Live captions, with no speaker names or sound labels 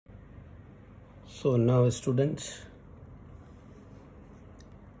So now students,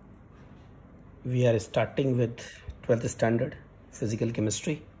 we are starting with 12th standard physical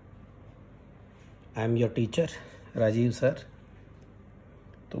chemistry. I am your teacher Rajiv sir.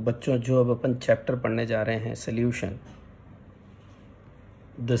 तो बच्चों, जो अब अपन chapter पढ़ने जा रहे हैं solution,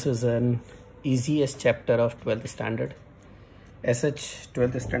 this is an easiest chapter of 12th standard. SH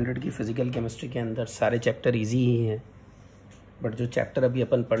 12th standard की physical chemistry के अंदर सारे चैप्टर इजी ही हैं, बट जो चैप्टर अभी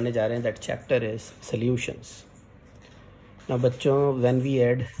अपन पढ़ने जा रहे हैं दैट चैप्टर इज सॉल्यूशंस। ना बच्चों, when we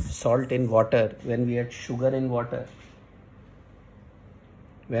add salt in water, when we add sugar in water,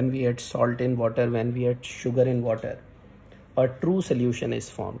 when we add salt in water, when we add sugar in water, a true solution is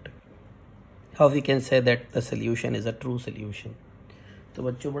formed. How we can say that the solution is a true solution? तो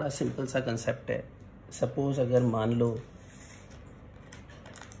बच्चों, बड़ा simple सा concept है। Suppose अगर मान लो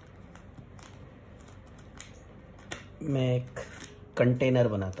मैं एक container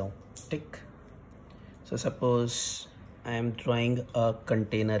बनाता हूँ, ठीक। So suppose I am drawing a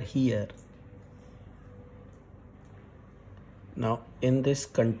container here. Now in this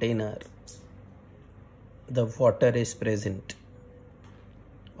container the water is present,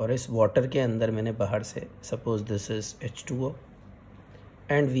 और इस water के अंदर मैंने बाहर से suppose this is H2O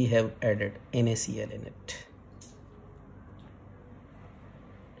and we have added NaCl in it.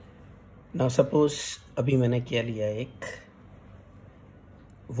 Now suppose अभी मैंने क्या लिया, एक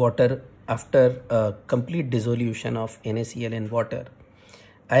water after a complete dissolution of NaCl in water,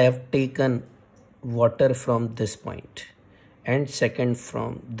 I have taken water from this point and second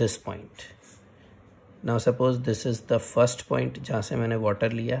from this point. Now suppose this is the first point जहाँ से मैंने water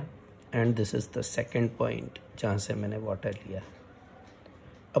लिया and this is the second point जहाँ से मैंने water लिया।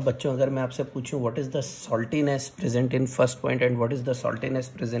 अब बच्चों, अगर मैं आपसे पूछूं what is the saltiness present in first point and what is the saltiness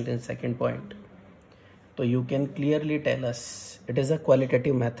present in second point, तो you can clearly tell us, it is a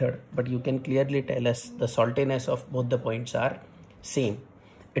qualitative method, but you can clearly tell us the saltiness of both the points are same.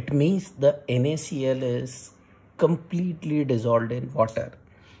 It means the NaCl is completely dissolved in water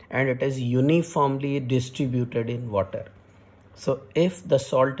and it is uniformly distributed in water. So if the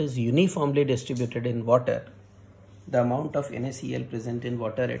salt is uniformly distributed in water, the amount of NaCl present in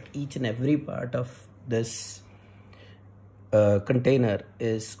water at each and every part of this container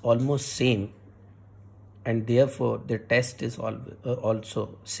is almost same, and therefore the test is also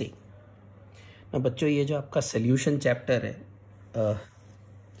same. Now बच्चों, ये जो आपका solution chapter है,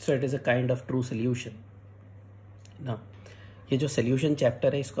 so it is a kind of true solution. ना ये जो solution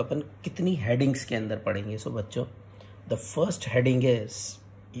chapter है इसको अपन कितनी हेडिंग्स के अंदर पढ़ेंगे। सो बच्चों, the first heading is,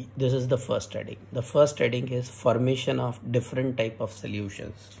 this is the first heading. The first heading is formation of different type of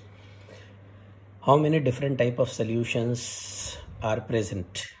solutions. How many different type of solutions are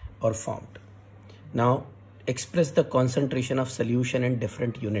present और formed. Now express the concentration of solution in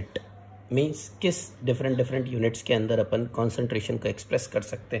different unit. Means किस different units के अंदर अपन concentration को express कर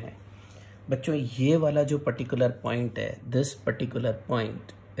सकते हैं। बच्चों, ये वाला जो पर्टिकुलर पॉइंट है, this particular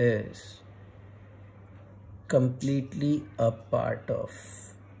point is completely a part of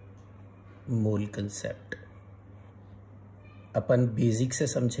mole concept. Upon basic से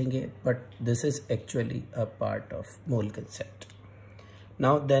समझेंगे, but this is actually a part of mole concept.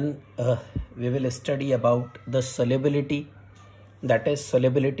 Now then we will study about the solubility, that is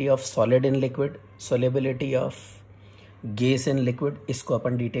solubility of solid in liquid, solubility of gas in liquid. इसको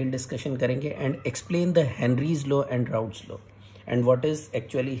अपन detail discussion करेंगे and explain the Henry's law and routes law, and what is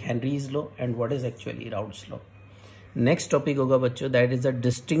actually Henry's law and what is actually routes law. Next topic होगा बच्चों, that is the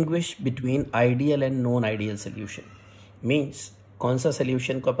distinguish between ideal and non ideal solution. Means कौन सा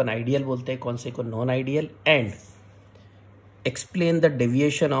solution को अपन ideal बोलते हैं, कौन से को non ideal, and explain the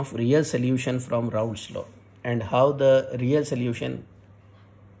deviation of real solution from routes law and how the real solution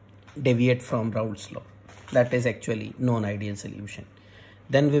deviate from routes law, that is actually non-ideal solution.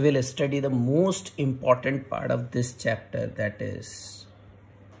 Then we will study the most important part of this chapter, that is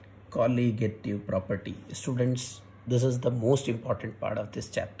colligative property. Students, this is the most important part of this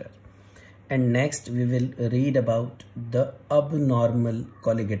chapter. And next we will read about the abnormal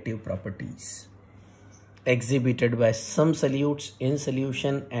colligative properties exhibited by some solutes in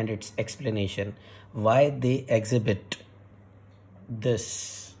solution and its explanation, why they exhibit this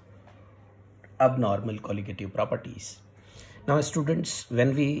abnormal colligative properties. Now students,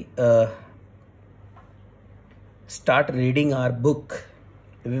 when we start reading our book,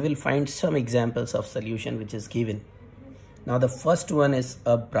 we will find some examples of solution which is given. Now the first one is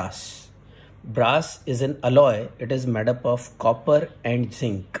a brass. Brass is an alloy. It is made up of copper and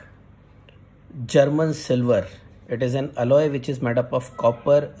zinc. German silver. It is an alloy which is made up of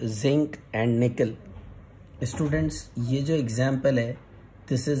copper, zinc and nickel. Students, ये जो example है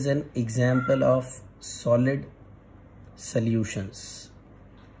This is an example of solid solutions.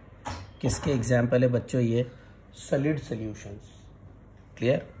 किसके example है बच्चों? ये solid solutions.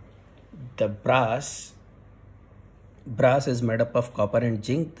 Clear? The brass is made up of copper and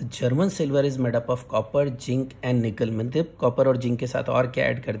zinc. The German silver is made up of copper, zinc and nickel. मतलब copper और zinc के साथ और क्या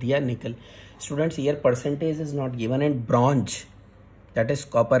ऐड कर दिया? nickel. Students, here percentage is not given. And bronze, that is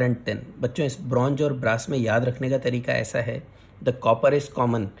copper and tin. बच्चों, इस bronze और brass में याद रखने का तरीका ऐसा है, the copper is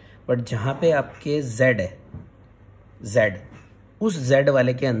common, but जहाँ पे आपके Z है, Z, उस Z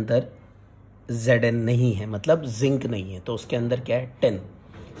वाले के अंदर Zn नहीं है, मतलब जिंक नहीं है, तो उसके अंदर क्या है? टिन.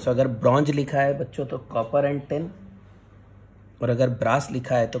 सो अगर ब्रॉन्ज लिखा है बच्चों तो कॉपर एंड टिन, और अगर ब्रास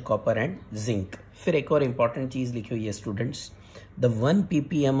लिखा है तो कॉपर एंड जिंक. फिर एक और इंपॉर्टेंट चीज लिखी हुई है students, the 1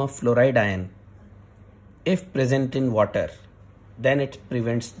 ppm of fluoride ion if present in water then it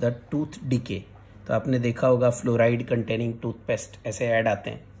prevents the tooth decay. तो आपने देखा होगा फ्लोराइड कंटेनिंग टूथपेस्ट ऐसे ऐड आते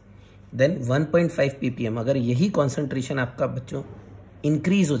हैं. देन 1.5 ppm, अगर यही कॉन्सेंट्रेशन आपका बच्चों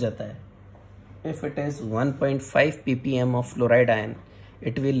इंक्रीज हो जाता है, if it is 1.5 ppm of fluoride ion,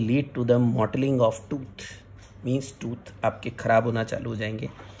 it will lead to the mottling of tooth, means tooth आपके खराब होना चालू हो जाएंगे.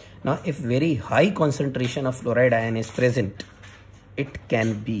 Now if very high concentration of fluoride ion is present, it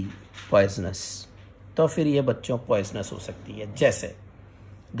can be poisonous. तो फिर ये बच्चों poisonous हो सकती है. जैसे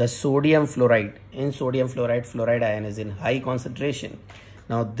the sodium fluoride, in sodium fluoride, fluoride ion is in high concentration.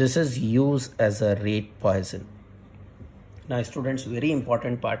 Now this is used as a rat poison. Now students, very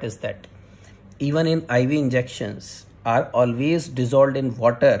important part is that even in IV injections are always dissolved in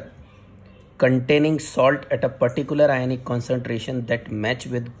water containing salt at a particular ionic concentration that match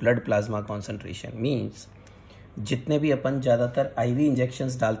with blood plasma concentration. Means जितने भी अपन ज़्यादातर IV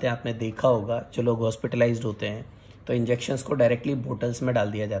injections डालते हैं, आपने देखा होगा जो लोग हॉस्पिटलाइज्ड होते हैं तो इंजेक्शंस को डायरेक्टली बोटल्स में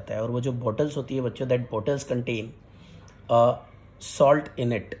डाल दिया जाता है, और वो जो बोटल्स होती है बच्चों, that bottles contain salt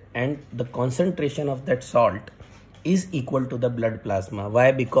in it and the concentration of that salt is equal to the blood plasma.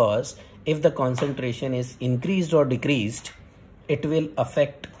 Why? Because if the concentration is increased or decreased, it will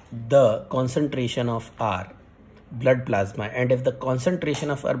affect the concentration of our blood plasma, and if the concentration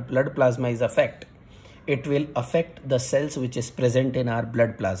of our blood plasma is affected, it will affect the cells which is present in our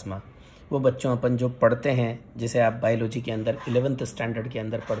blood plasma. वो बच्चों अपन जो पढ़ते हैं, जिसे आप biology के अंदर 11th standard के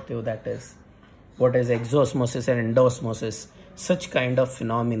अंदर पढ़ते हो, that is what is exosmosis and endosmosis. Such kind of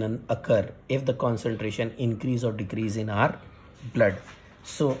phenomenon occur if the concentration increase or decrease in our blood.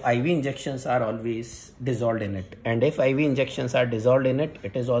 So IV injections are always dissolved in it, and if IV injections are dissolved in it,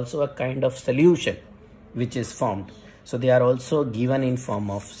 it is also a kind of solution which is formed. So they are also given in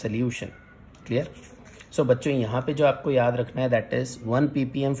form of solution. Clear? So बच्चों यहाँ पे जो आपको याद रखना है, that is 1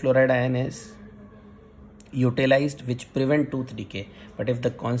 ppm fluoride ion is utilized which prevent tooth decay, but if the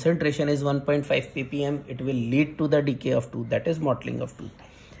concentration is 1.5 ppm, it will lead to the decay of tooth, that is mottling of tooth.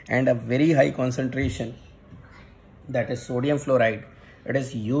 And a very high concentration, that is sodium fluoride, it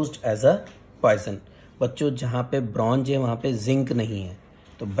is used as a poison. बच्चों जहाँ पे bronze है वहाँ पे zinc नहीं है,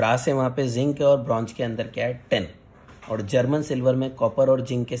 तो brass है वहाँ पे जिंक है, और ब्रॉन्ज के अंदर क्या है? टिन. और जर्मन सिल्वर में कॉपर और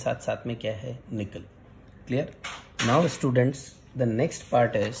जिंक के साथ साथ में क्या है? निकल. Clear? Now students, the next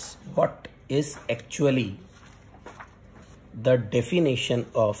part is what is actually the definition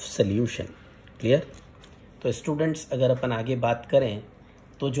of solution. Clear? तो students, अगर अपन आगे बात करें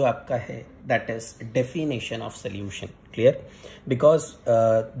तो जो आपका है that is definition of solution. Clear? Because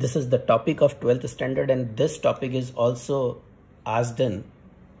this is the topic of 12th standard and this topic is also asked in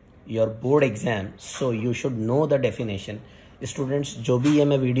your board exam, so you should know the definition. Students, जो भी ये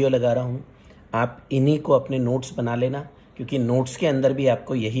मैं video लगा रहा हूँ, आप इन्हीं को अपने नोट्स बना लेना, क्योंकि नोट्स के अंदर भी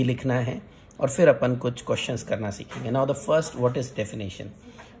आपको यही लिखना है, और फिर अपन कुछ क्वेश्चंस करना सीखेंगे. Now the first, what is definition?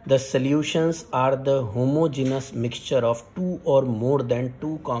 The solutions are the homogeneous mixture of 2 और more than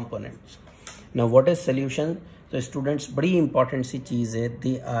 2 components. Now what is solution? तो स्टूडेंट्स, बड़ी इंपॉर्टेंट सी चीज है,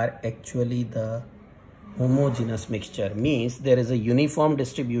 they are actually the homogeneous mixture, means there is a uniform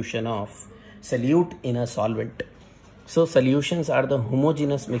distribution of solute in a solvent. So solutions are the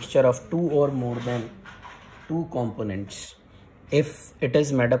homogeneous mixture of 2 or more than 2 components. If it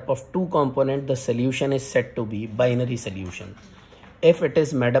is made up of 2 components, the solution is said to be binary solution. If it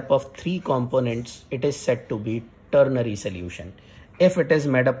is made up of 3 components, it is said to be ternary solution. If it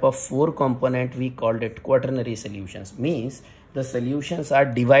is made up of 4 components, we called it quaternary solutions. Means the solutions are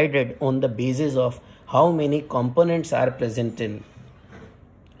divided on the basis of how many components are present in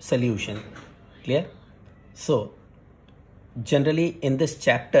solution. Clear? So generally in this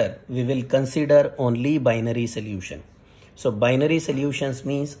chapter we will consider only binary solution. So binary solutions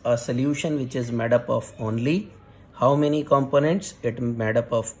means a solution which is made up of only how many components? It made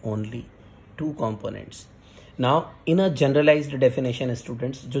up of only 2 components. Now in a generalised definition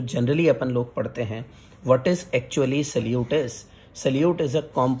students, जो generally अपन लोग पढ़ते हैं, what is actually salute is? Salute is a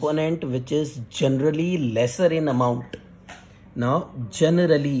component which is generally laser in amount. Now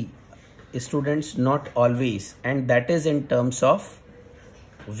generally students, not always, and that is in terms of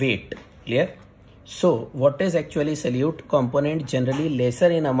weight. Clear? So what is actually solute? Component generally lesser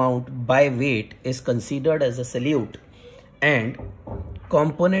in amount by weight is considered as a solute, and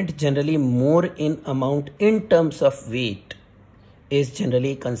component generally more in amount in terms of weight is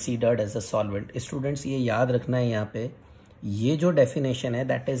generally considered as a solvent. Students, ये याद रखना है, यहाँ पे ये जो definition है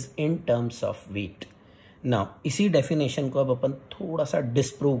that is in terms of weight. Now इसी definition को अब अपन थोड़ा सा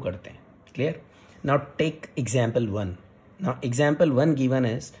disprove करते हैं. Clear? Now take example 1. Now example 1 given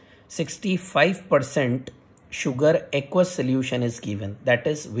is 65% sugar aqueous solution is given, that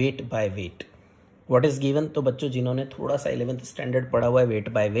is weight by weight. What is given? तो बच्चों जिन्होंने थोड़ा सा 11th standard पढ़ा हुआ है weight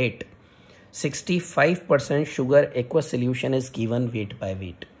by weight, 65% sugar aqueous solution is given weight by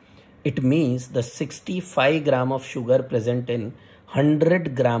weight. It means the 65 gram of sugar present in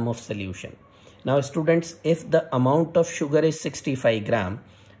 100 gram of solution. Now students, if the amount of sugar is 65 gram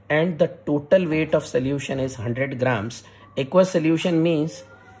and the total weight of solution is 100 grams, aqueous solution means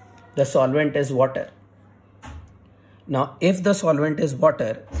the solvent is water. Now if the solvent is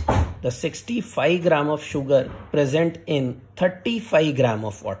water, the 65 gram of sugar present in 35 gram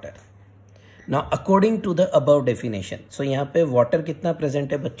of water. Now according to the above definition, so यहाँ पे water कितना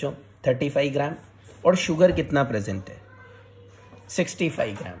present है बच्चों? 35 gram. और sugar कितना present है?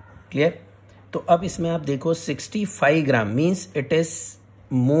 65 gram. Clear? तो अब इसमें आप देखो 65 gram means it is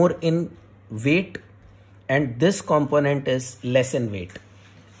more in weight and this component is less in weight.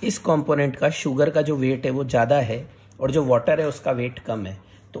 इस component का sugar का जो weight है वो ज़्यादा है और जो water है उसका weight कम है.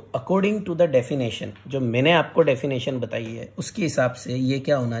 तो according to the definition, जो मैंने आपको definition बताई है उसके हिसाब से ये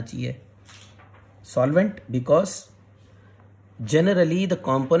क्या होना चाहिए? Solvent, because generally the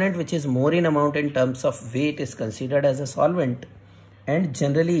component which is more in amount in terms of weight is considered as a solvent, and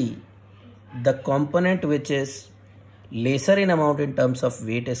generally the component which is lesser in amount in terms of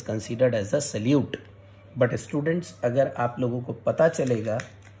weight is considered as a solute. But students, अगर आप लोगों को पता चलेगा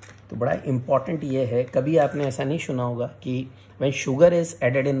तो बड़ा important ये है, कभी आपने ऐसा नहीं सुना होगा कि when sugar is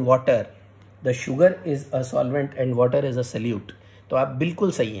added in water, the sugar is a solvent and water is a solute. तो आप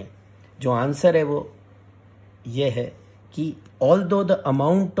बिल्कुल सही हैं. जो आंसर है वो ये है कि although the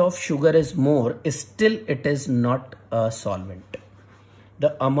amount of sugar is more, still it is not a solvent.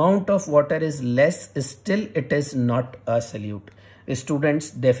 The amount of water is less, still it is not a solute. Students,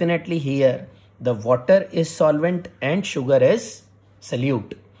 definitely here the water is solvent and sugar is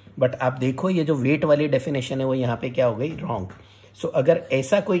solute. But आप देखो ये जो weight वाली definition है वो यहाँ पे क्या हो गई? Wrong. So अगर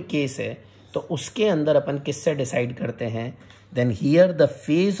ऐसा कोई केस है तो उसके अंदर अपन किससे डिसाइड करते हैं? Then here the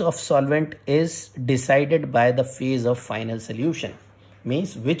phase of solvent is decided by the phase of final solution.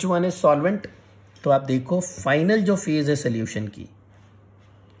 Means which one is solvent? तो आप देखो final जो phase है solution की,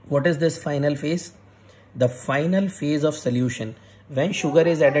 what is this final phase? The final phase of solution, when sugar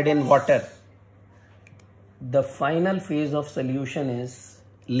is added in water, the final phase of solution is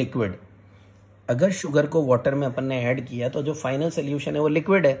liquid. अगर sugar को water में अपन ने add किया तो जो final solution है वो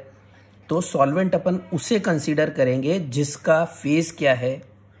liquid है. तो solvent अपन उसे consider करेंगे जिसका phase क्या है?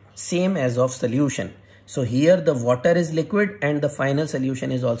 Same as of solution. So here the water is liquid and the final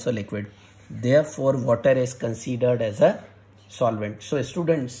solution is also liquid. Therefore water is considered as a solvent. So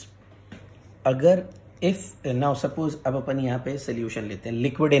students, अगर if now suppose अब अपन यहाँ पे solution लेते हैं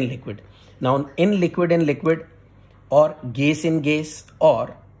liquid in liquid. Now in liquid in liquid or gas in gas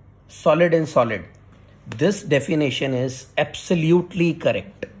or solid in solid, this definition is absolutely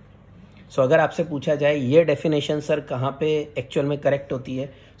correct. So अगर आपसे पूछा जाए ये definition सर कहाँ पे actual में correct होती है?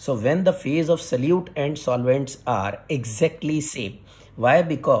 So when the phase of solute and solvents are exactly same. Why?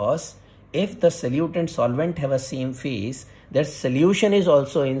 Because if the solute and solvent have a same phase, their solution is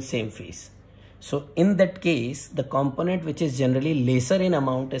also in same phase. So in that case, the component which is generally lesser in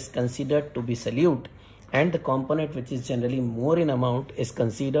amount is considered to be solute, and the component which is generally more in amount is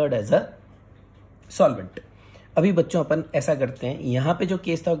considered as a solvent. अभी बच्चों अपन ऐसा करते हैं, यहाँ पे जो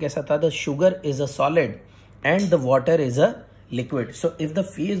case था वो कैसा था? The sugar is a solid and the water is a liquid. So if the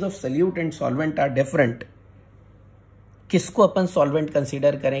phase of solute and solvent are different, किसको अपन solvent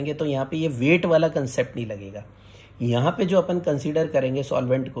consider करेंगे? तो यहाँ पे ये weight वाला concept नहीं लगेगा. यहाँ पे जो अपन consider करेंगे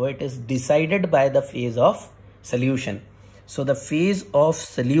solvent को, it is decided by the phase of solution. So the phase of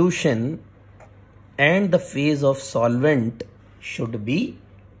solution and the phase of solvent should be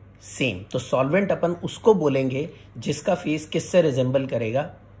same. तो सॉल्वेंट अपन उसको बोलेंगे जिसका फेस किससे रिजेंबल करेगा?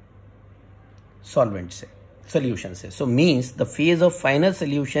 सॉल्वेंट से, सोल्यूशन से. So means the phase of final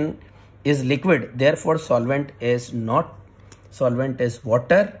solution is liquid, therefore solvent is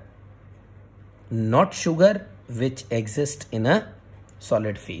water, not sugar, which exists in a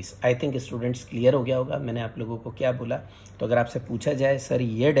solid phase. I think students clear हो गया होगा मैंने आप लोगों को क्या बोला. तो अगर आपसे पूछा जाए सर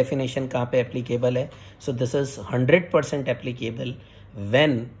ये डेफिनेशन कहाँ पे एप्लीकेबल है, so this is 100% applicable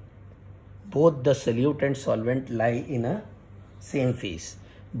when both the solute and solvent lie in a same phase.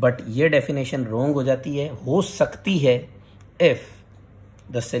 But ये डेफिनेशन रॉन्ग हो जाती है, हो सकती है if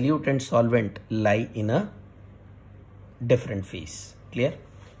the solute and solvent lie in a different phase. Clear.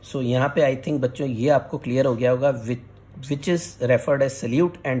 सो यहाँ पे आई थिंक बच्चों ये आपको क्लियर हो गया होगा which is referred as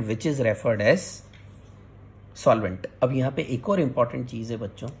salute and which is referred as solvent. अब यहाँ पे एक और इंपॉर्टेंट चीज है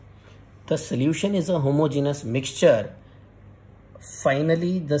बच्चों, the solution is a homogeneous mixture.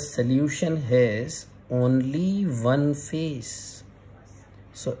 Finally the solution has only one phase.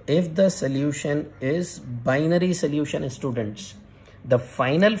 So if the solution is binary solution students, the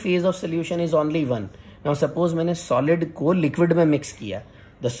final phase of solution is only one. Now suppose मैंने solid को liquid में mix किया,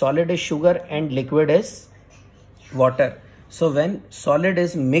 the solid is sugar and liquid is water. So when solid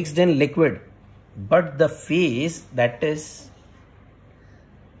is mixed in liquid, but the phase that is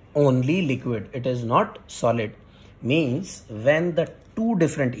only liquid, it is not solid, means when the two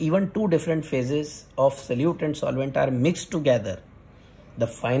different phases of solute and solvent are mixed together, the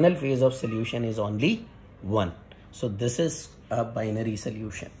final phase of solution is only one. So this is a binary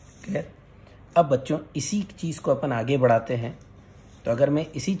solution. Clear. अब बच्चों इसी चीज को अपन आगे बढ़ाते हैं. तो अगर मैं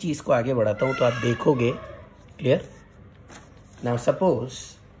इसी चीज को आगे बढ़ाता हूं तो आप देखोगे. Clear. Now suppose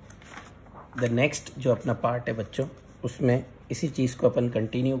the next जो अपना पार्ट है बच्चों, उसमें इसी चीज को अपन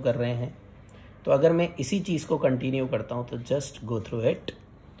कंटिन्यू कर रहे हैं. तो अगर मैं इसी चीज को कंटिन्यू करता हूं तो just go through it.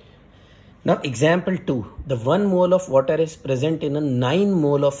 Now example 2, the 1 mole of water is present in a 9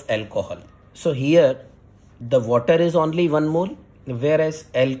 mole of alcohol. So here the water is only 1 mole, whereas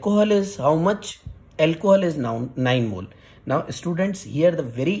alcohol is how much? Alcohol is now 9 mole. Now students, here the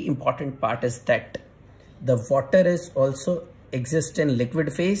very important part is that the water is also exist in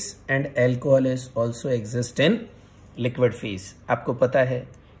liquid phase and alcohol is also exist in liquid phase. आपको पता है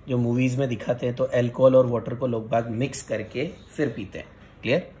जो movies में दिखाते हैं तो alcohol और water को लोग बाग मिक्स करके फिर पीते हैं.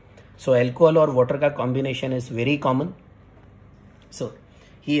 क्लियर. So alcohol और water का combination is very common. So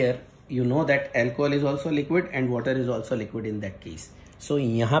here you know that alcohol is also liquid and water is also liquid in that case. So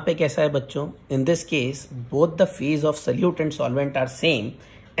यहाँ पे कैसा है बच्चों? In this case both the phase of solute and solvent are same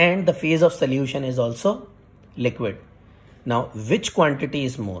and the phase of solution is also liquid. Now which quantity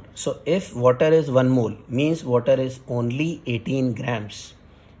is more? So if water is 1 mole means water is only 18 grams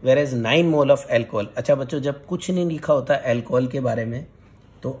whereas 9 mole of alcohol. अच्छा बच्चों जब कुछ नहीं लिखा होता alcohol के बारे में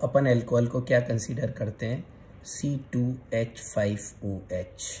तो अपन अल्कोहल को क्या कंसीडर करते हैं?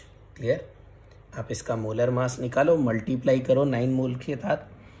 C2H5OH. क्लियर. आप इसका मोलर मास निकालो, मल्टीप्लाई करो 9 मोल के साथ,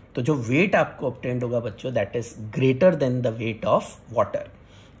 तो जो वेट आपको ऑब्टेन्ड होगा बच्चों that is greater than the weight of water.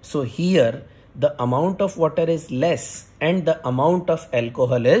 So here the amount of water is less and the amount of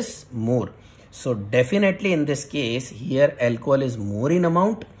alcohol is more. So definitely in this case here alcohol is more in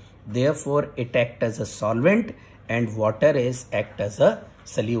amount, therefore it act as a solvent and water is act as a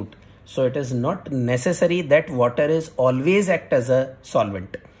solute. So it is not necessary that water is always act as a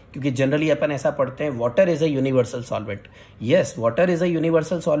solvent. क्योंकि generally अपन ऐसा पढ़ते हैं water is a universal solvent. Yes, water is a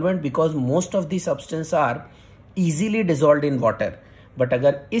universal solvent because most of the substances are easily dissolved in water. But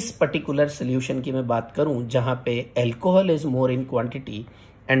अगर इस particular solution की मैं बात करूं जहां पे alcohol is more in quantity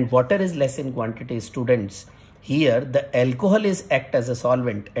and water is less in quantity, students, here the alcohol is act as a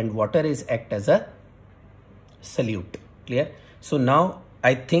solvent and water is act as a solute. Clear. So now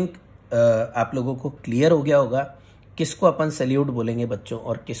I think आप लोगों को clear हो गया होगा किसको अपन salute बोलेंगे बच्चों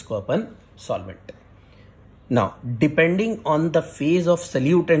और किसको अपन solvent. Now depending on the phase of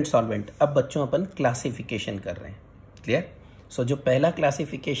solute and solvent अब बच्चों अपन क्लासिफिकेशन कर रहे हैं. क्लियर. सो जो पहला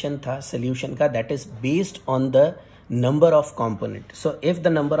क्लासिफिकेशन था सॉल्यूशन का that is based on the number of component. So if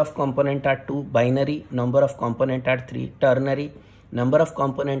the number of component are 2, binary, number of component are 3, ternary, number of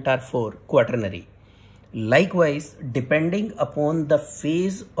component are 4, quaternary. Likewise, depending upon the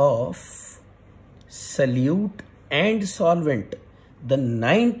phase of solute and solvent, the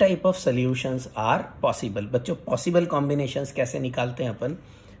 9 type of solutions are possible. बच्चों possible combinations कैसे निकालते हैं अपन?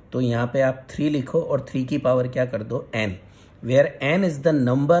 तो यहाँ पे आप 3 लिखो और 3 की पावर क्या कर दो n, where n is the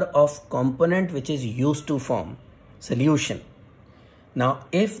number of component which is used to form solution. Now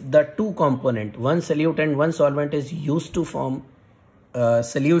if the 2 component, one solute and one solvent is used to form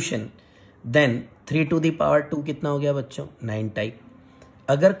solution, then 3 to the power 2 कितना हो गया बच्चों? 9 type.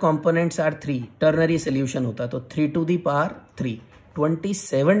 अगर components are 3, ternary solution होता तो 3 to the power 3,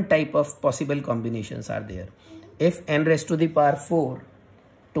 27 type of possible combinations are there. If n raised to the power 4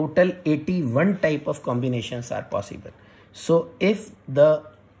 total 81 type of combinations are possible. So if the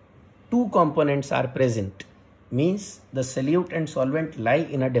two components are present, means the solute and solvent lie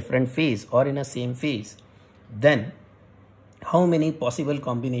in a different phase or in a same phase, then how many possible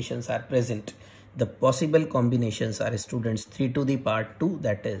combinations are present? The possible combinations are, students, 3 to the power 2,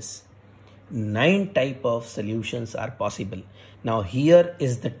 that is 9 type of solutions are possible. Now here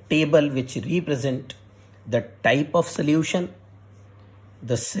is the table which represent the type of solution,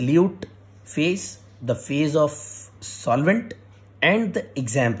 the solute phase, the phase of solvent, and the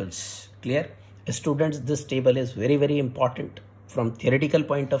examples. Clear? Students, this table is very, very important from theoretical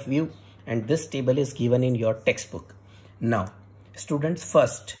point of view, and this table is given in your textbook. Now, students,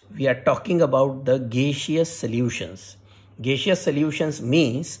 first we are talking about the gaseous solutions. Gaseous solutions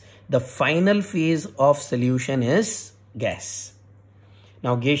means the final phase of solution is gas.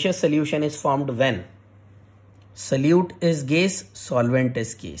 Now, gaseous solution is formed when solute is gas, solvent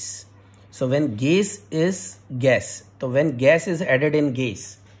is gas. So when gas is gas, so when gas is added in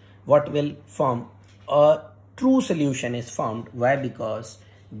gas, what will form? A true solution is formed. Why? Because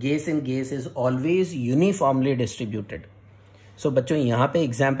gas in gas is always uniformly distributed. So बच्चों, यहाँ पे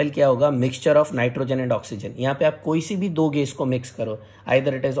example क्या होगा? Mixture of nitrogen and oxygen. यहाँ पे आप कोई सी भी दो गैस को मिक्स करो,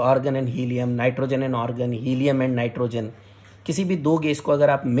 either it is organ and helium, nitrogen and organ, helium and nitrogen. किसी भी दो गैस को अगर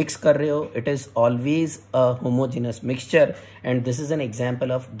आप मिक्स कर रहे हो, it is always a homogeneous mixture, and this is an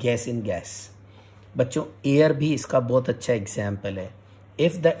example of gas in gas. बच्चों, एयर भी इसका बहुत अच्छा एग्जाम्पल है.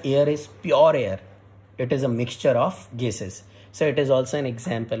 If the air is pure air, it is a mixture of gases. So it is also an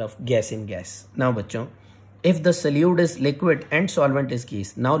example of gas in gas. Now बच्चों, if the solute is liquid and solvent is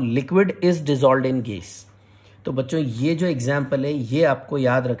gas, now liquid is dissolved in gas. तो बच्चों, ये जो example है ये आपको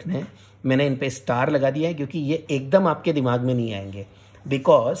याद रखना है. मैंने इन पे स्टार लगा दिया है क्योंकि ये एकदम आपके दिमाग में नहीं आएंगे.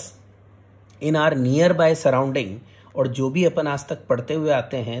 Because in are near by surrounding, और जो भी अपन आज तक पढ़ते हुए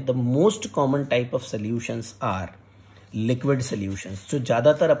आते हैं, the most common type of solutions are liquid solutions. जो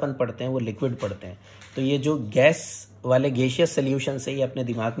ज़्यादातर अपन पढ़ते हैं वो लिक्विड पढ़ते हैं. तो ये जो गैस वाले गैसियस सोल्यूशंस है ये अपने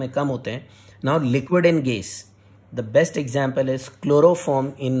दिमाग में कम होते हैं. Now liquid in gas, the best example is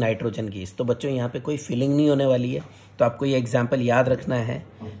chloroform in nitrogen gas. तो बच्चों, यहाँ पे कोई फीलिंग नहीं होने वाली है, तो आपको ये एग्जाम्पल याद रखना है.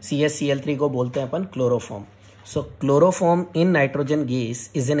 CaCl3 को बोलते हैं अपन chloroform. So chloroform in nitrogen gas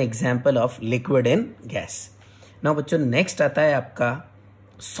is an example of liquid in gas. Now बच्चों, नेक्स्ट आता है आपका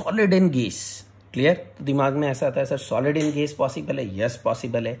सॉलिड इन गैस. क्लियर? तो दिमाग में ऐसा आता है, sir solid in gas possible है? यस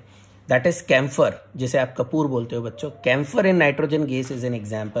पॉसिबल है. दैट इज कैम्फर, जिसे आप कपूर बोलते हो बच्चों. Camphor in nitrogen gas is an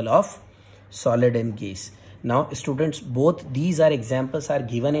example of solid in gas. Now students, both these are examples are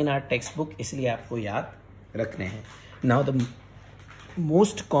given in our text book, इसलिए आपको याद रखने हैं. Now the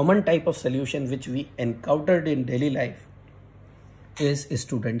most common type of solution which we encountered in daily life is,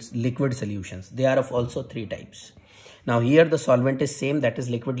 students, liquid solutions. They are of also 3 types. Now here the solvent is same, that is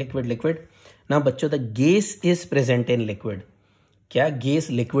liquid, liquid, liquid. Now बच्चों, the gas is present in liquid. क्या gas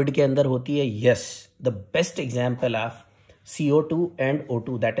liquid के अंदर होती है? Yes. The best example of CO2 and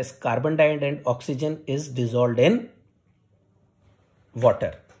O2, that is carbon dioxide and oxygen, is dissolved in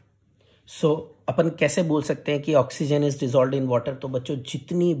water. So अपन कैसे बोल सकते हैं कि oxygen is dissolved in water? तो बच्चों,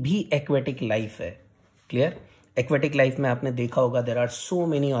 जितनी भी एक्वेटिक लाइफ है, क्लियर, एक्वेटिक लाइफ में आपने देखा होगा there are so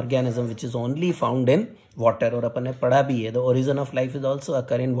many organism which is only found in water, और अपन ने पढ़ा भी है the origin of life is also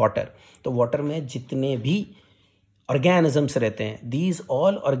occur in water. तो वाटर में जितने भी ऑर्गेनिजम्स रहते हैं, these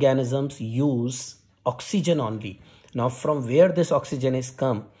all organisms use oxygen only. Now from where this oxygen is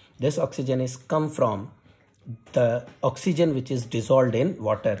come? This oxygen is come from the oxygen which is dissolved in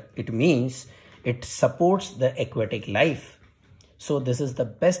water. It means it supports the aquatic life. So this is the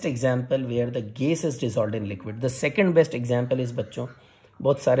best example where the gas is dissolved in liquid. The second best example is बच्चों,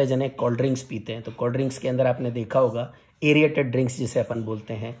 बहुत सारे जने cold drinks पीते हैं, तो cold drinks के अंदर आपने देखा होगा एरिएटेड ड्रिंक्स जिसे अपन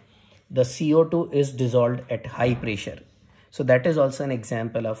बोलते हैं, the CO2 is dissolved at high pressure. So that is also an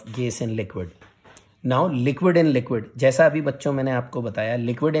example of gas in liquid. Now liquid in liquid, जैसा अभी बच्चों मैंने आपको बताया,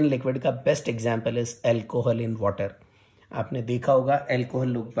 लिक्विड इन लिक्विड का best example is alcohol in water. आपने देखा होगा एल्कोहल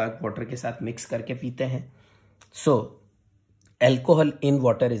लोग वाटर के साथ मिक्स करके पीते हैं. सो alcohol in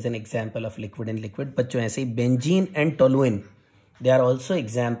water is an example of liquid in liquid. बच्चों, ऐसे ही benzene and toluene, they are also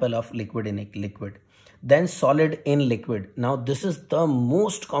example of liquid in liquid. Then solid in liquid. Now this is the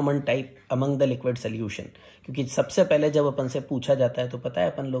most common type among the liquid solution, क्योंकि सबसे पहले जब अपन से पूछा जाता है तो पता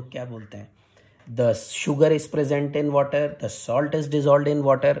है अपन लोग क्या बोलते हैं? The sugar is present in water, the salt is dissolved in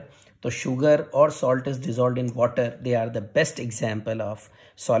water. So sugar or salt is dissolved in water. They are the best example of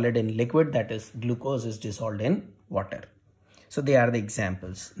solid in liquid, that is glucose is dissolved in water. So they are the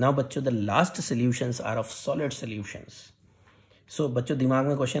examples. Now बच्चों, the last solutions are of solid solutions. So बच्चों, दिमाग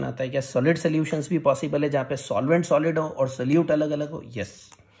में question आता है क्या solid solutions भी possible है जहाँ पे solvent solid हो और solute अलग अलग हो? Yes.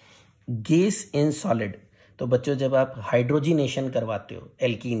 गैस इन सॉलिड, तो बच्चों जब आप हाइड्रोजिनेशन करवाते हो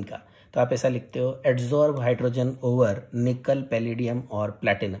एल्कीन का तो आप ऐसा लिखते हो एड्सॉर्ब हाइड्रोजन ओवर निकल, पैलेडियम और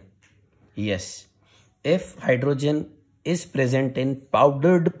platinum. Yes, if hydrogen is present in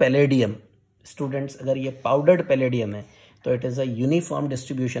powdered palladium, students अगर ये पाउडर्ड पैलेडियम है तो it is a uniform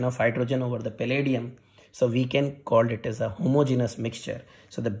distribution of hydrogen over the palladium, so we can call it as a homogeneous mixture.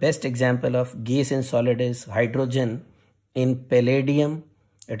 So the best example of gas in solid is hydrogen in palladium,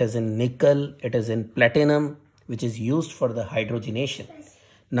 it is in nickel, it is in platinum, which is used for the hydrogenation.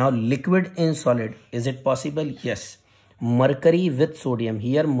 Now liquid in solid, is it possible? Yes. Mercury with sodium,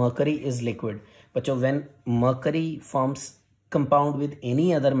 here mercury is liquid, but when mercury forms compound with any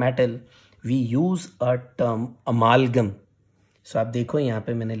other metal, we use a term amalgam. So आप देखो यहाँ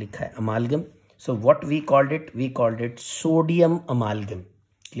पे मैंने लिखा है amalgam. So what we called it sodium amalgam.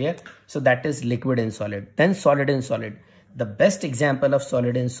 Clear? So that is liquid in solid. Then solid in solid. The best example of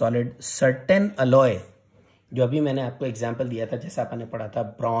solid in solid, certain alloy, जो अभी मैंने आपको एग्जाम्पल दिया था, जैसा आपने पढ़ा था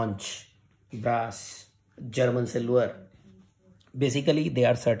bronze, brass, German silver. Basically they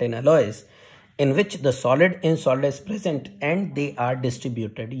are certain alloys in which the solid in solid is present and they are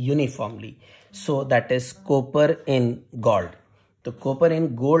distributed uniformly. So that is copper in gold. तो copper in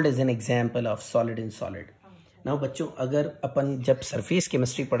gold is an example of solid in solid. Now बच्चों अगर अपन जब surface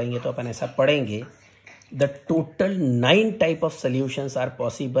chemistry पढ़ेंगे तो अपन ऐसा पढ़ेंगे the total 9 type of solutions are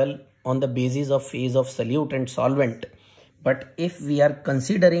possible on the basis of phase of solute and solvent. But if we are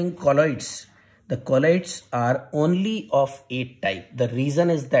considering colloids, the colloids are only of 8 type. The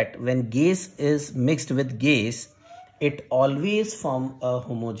reason is that when gas is mixed with gas, it always form a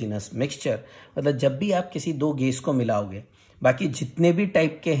homogeneous mixture. मतलब जब भी आप किसी दो gas को मिलाओगे, बाकी जितने भी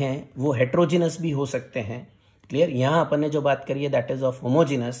टाइप के हैं वो हेट्रोजिनस भी हो सकते हैं. क्लियर? यहाँ अपन ने जो बात करी है that is of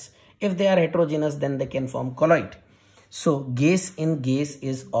homogeneous. If they are heterogeneous then they can form colloid. So gas in gas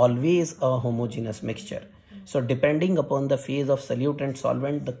is always a homogeneous mixture. So depending upon the phase of solute and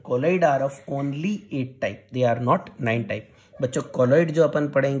solvent the colloid are of only 8 type, they are not 9 type. बच्चों colloid जो अपन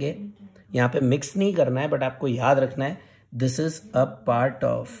पढ़ेंगे यहाँ पे mix नहीं करना है, but आपको याद रखना है this is a part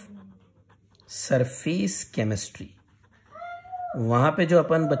of surface chemistry. वहां पे जो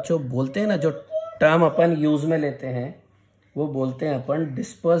अपन बच्चों बोलते हैं ना, जो टर्म अपन यूज में लेते हैं वो बोलते हैं अपन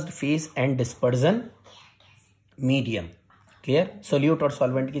dispersed phase and dispersion medium. Clear? Solute और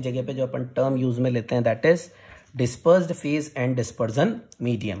सॉल्वेंट की जगह पे जो अपन टर्म यूज में लेते हैं that is dispersed phase and dispersion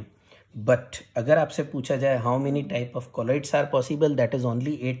medium. But अगर आपसे पूछा जाए how many type of colloids are possible, that is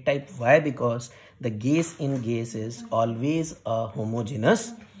only 8 type. Y? Because the gas in gas is always a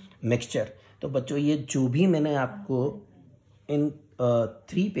homogeneous mixture. तो बच्चों ये जो भी मैंने आपको इन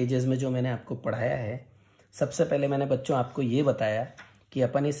 3 पेजेस में जो मैंने आपको पढ़ाया है, सबसे पहले मैंने बच्चों आपको ये बताया कि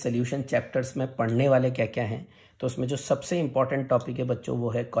अपन इस सोल्यूशन चैप्टर्स में पढ़ने वाले क्या क्या हैं. तो उसमें जो सबसे इंपॉर्टेंट टॉपिक है बच्चों वो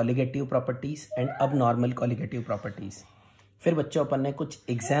है कॉलिगेटिव प्रॉपर्टीज एंड अब नॉर्मल कॉलिगेटिव प्रॉपर्टीज. फिर बच्चों अपन ने कुछ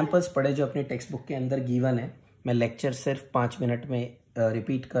एग्जाम्पल्स पढ़े जो अपनी टेक्स्ट बुक के अंदर गिवन है. मैं लेक्चर सिर्फ 5 मिनट में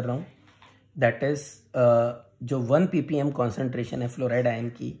रिपीट कर रहा हूँ. दैट इज जो 1 ppm कॉन्सेंट्रेशन है फ्लोराइड आयन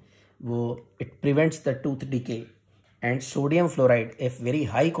की, वो it prevents the tooth decay. And sodium fluoride, if very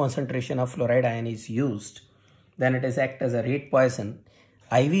high concentration of fluoride ion is used, then it is act as a rate poison.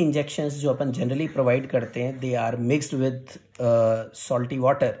 IV injections जो अपन generally provide करते हैं, they are mixed with salty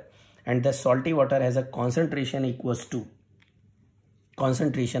water, and the salty water has a concentration equals to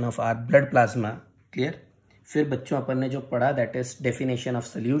concentration of our blood plasma. Clear? फिर बच्चों अपन ने जो पढ़ा that is definition of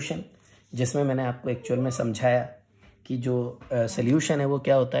solution, जिसमें मैंने आपको एक्चुअल में समझाया कि जो सोल्यूशन है वो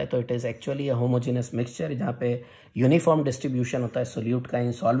क्या होता है. तो it is actually a homogeneous mixture जहाँ पे यूनिफॉर्म डिस्ट्रीब्यूशन होता है सोल्यूट का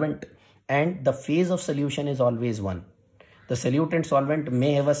इन solvent, and the phase of solution is always one. The solute and solvent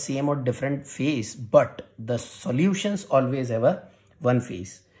may have a same और different phase, but the solutions always have a one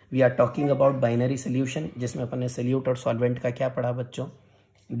phase. We are talking about binary solution, जिसमें अपन ने solute और solvent का क्या पढ़ा बच्चों,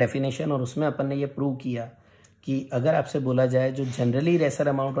 definition. और उसमें अपन ने ये प्रूव किया कि अगर आपसे बोला जाए जो जनरली लेसर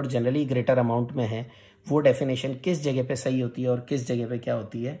अमाउंट और जनरली ग्रेटर अमाउंट में है, वो डेफिनेशन किस जगह पे सही होती है और किस जगह पे क्या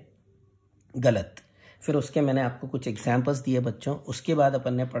होती है गलत. फिर उसके मैंने आपको कुछ एग्जांपल्स दिए बच्चों. उसके बाद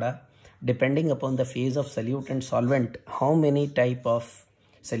अपन ने पढ़ा depending upon the phase of solute and solvent how many type of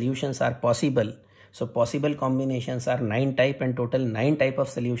solutions are possible. So possible combinations are 9 type and total 9 type of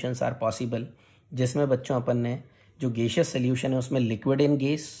solutions are possible, जिसमें बच्चों अपन ने जो गैसियस सोल्यूशन है उसमें liquid in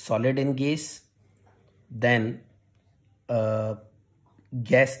gas, solid in gas, then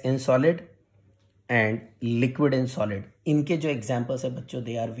gas in solid and liquid in solid, इनके जो examples है बच्चों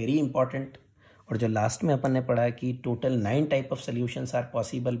दे आर वेरी इंपॉर्टेंट. और जो लास्ट में अपन ने पढ़ा है कि total 9 type of solutions are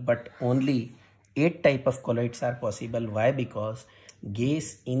possible but only 8 type of colloids are possible. Y? Because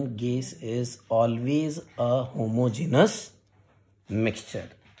gas in gas is always a homogeneous mixture.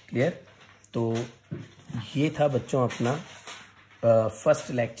 Clear? तो ये था बच्चों अपना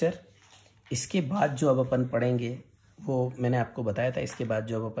फर्स्ट लेक्चर। इसके बाद जो अब अपन पढ़ेंगे वो मैंने आपको बताया था। इसके बाद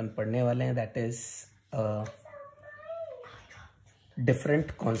जो अब अपन पढ़ने वाले हैं that is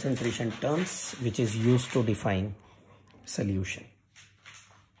different concentration terms which is used to define solution.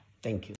 Thank you.